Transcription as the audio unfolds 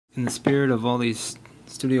In the spirit of all these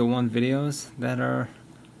Studio One videos that are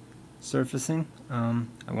surfacing, I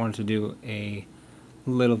wanted to do a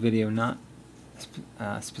little video not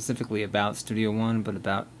specifically about Studio One, but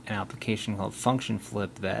about an application called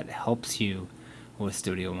FunctionFlip that helps you with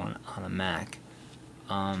Studio One on a Mac.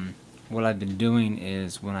 What I've been doing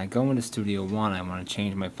is when I go into Studio One, I want to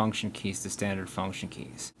change my function keys to standard function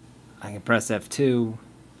keys. I can press F2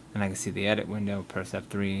 and I can see the edit window, press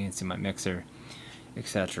F3 and see my mixer,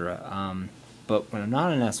 etc. But when I'm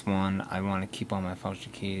not in S1, I want to keep all my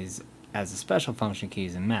function keys as a special function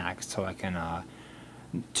keys in Mac, so I can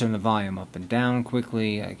turn the volume up and down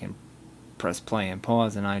quickly. I can press play and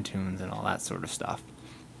pause in iTunes and all that sort of stuff.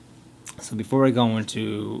 So before I go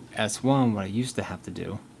into S1, what I used to have to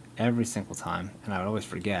do every single time, and I would always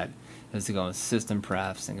forget, is to go into System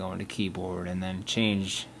Prefs and go into Keyboard and then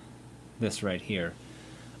change this right here.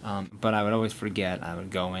 But I would always forget. I would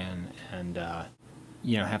go in and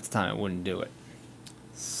half the time I wouldn't do it.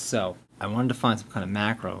 So I wanted to find some kind of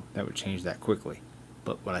macro that would change that quickly,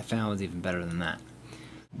 but what I found was even better than that.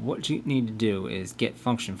 What you need to do is get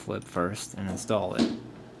FunctionFlip first and install it,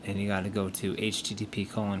 and you got to go to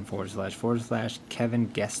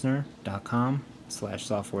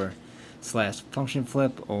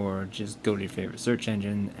http://kevingessner.com/software/FunctionFlip, or just go to your favorite search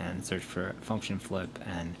engine and search for FunctionFlip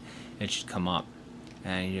and it should come up.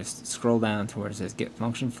 And you just scroll down to where it says Get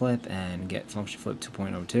FunctionFlip and get FunctionFlip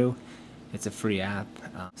 2.02. It's a free app.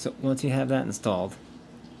 So once you have that installed,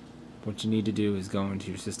 what you need to do is go into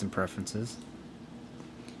your system preferences,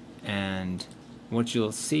 and what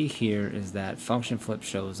you'll see here is that FunctionFlip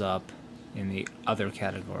shows up in the other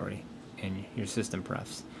category in your system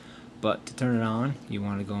prefs. But to turn it on, you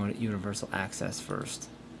want to go into Universal Access first,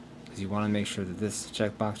 because you want to make sure that this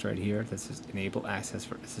checkbox right here that says Enable Access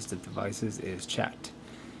for Assistive Devices is checked.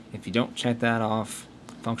 If you don't check that off,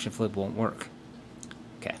 FunctionFlip won't work.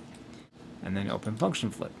 Okay, and then open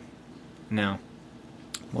FunctionFlip. Now,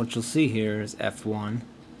 what you'll see here is F1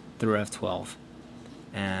 through F12,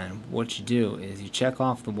 and what you do is you check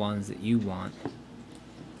off the ones that you want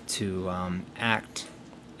to act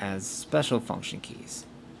as special function keys.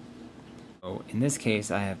 So in this case,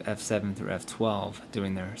 I have F7 through F12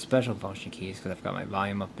 doing their special function keys because I've got my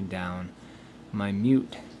volume up and down, my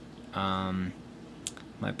mute,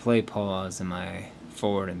 my play pause, and my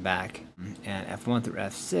forward and back. And F1 through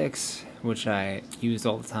F6, which I use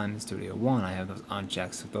all the time in Studio One, I have those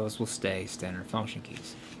unchecked, so those will stay standard function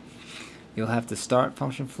keys. You'll have to start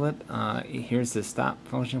FunctionFlip. Here's the stop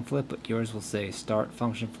FunctionFlip, but yours will say start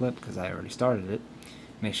FunctionFlip because I already started it.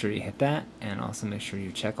 Make sure you hit that, and also make sure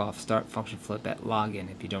you check off start FunctionFlip at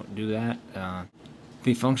login. If you don't do that,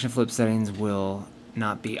 the FunctionFlip settings will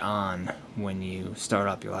not be on when you start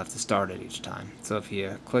up. You'll have to start it each time. So if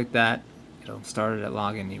you click that, it'll start it at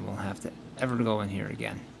login. You won't have to ever go in here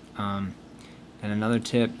again. And another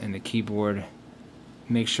tip in the keyboard,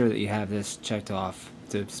 make sure that you have this checked off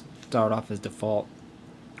to start off as default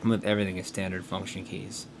with everything as standard function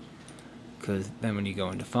keys, because then when you go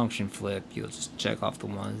into FunctionFlip, you'll just check off the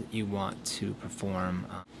ones that you want to perform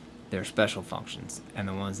their special functions, and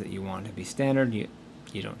the ones that you want to be standard, you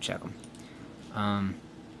don't check them.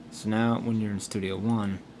 So now when you're in Studio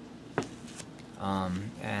One,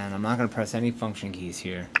 and I'm not going to press any function keys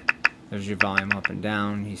here, there's your volume up and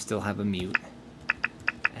down. You still have a mute,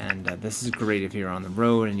 and this is great if you're on the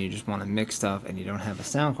road and you just want to mix stuff and you don't have a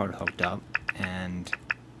sound card hooked up, and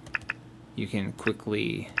you can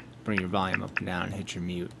quickly bring your volume up and down and hit your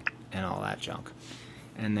mute and all that junk.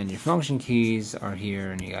 And then your function keys are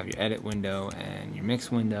here, and you have your edit window and your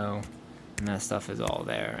mix window, and that stuff is all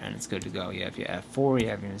there, and it's good to go. You have your F4, you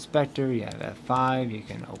have your inspector, you have F5, you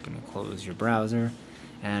can open and close your browser,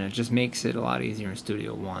 and it just makes it a lot easier in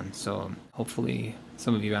Studio One. So hopefully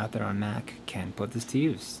some of you out there on Mac can put this to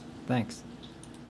use. Thanks.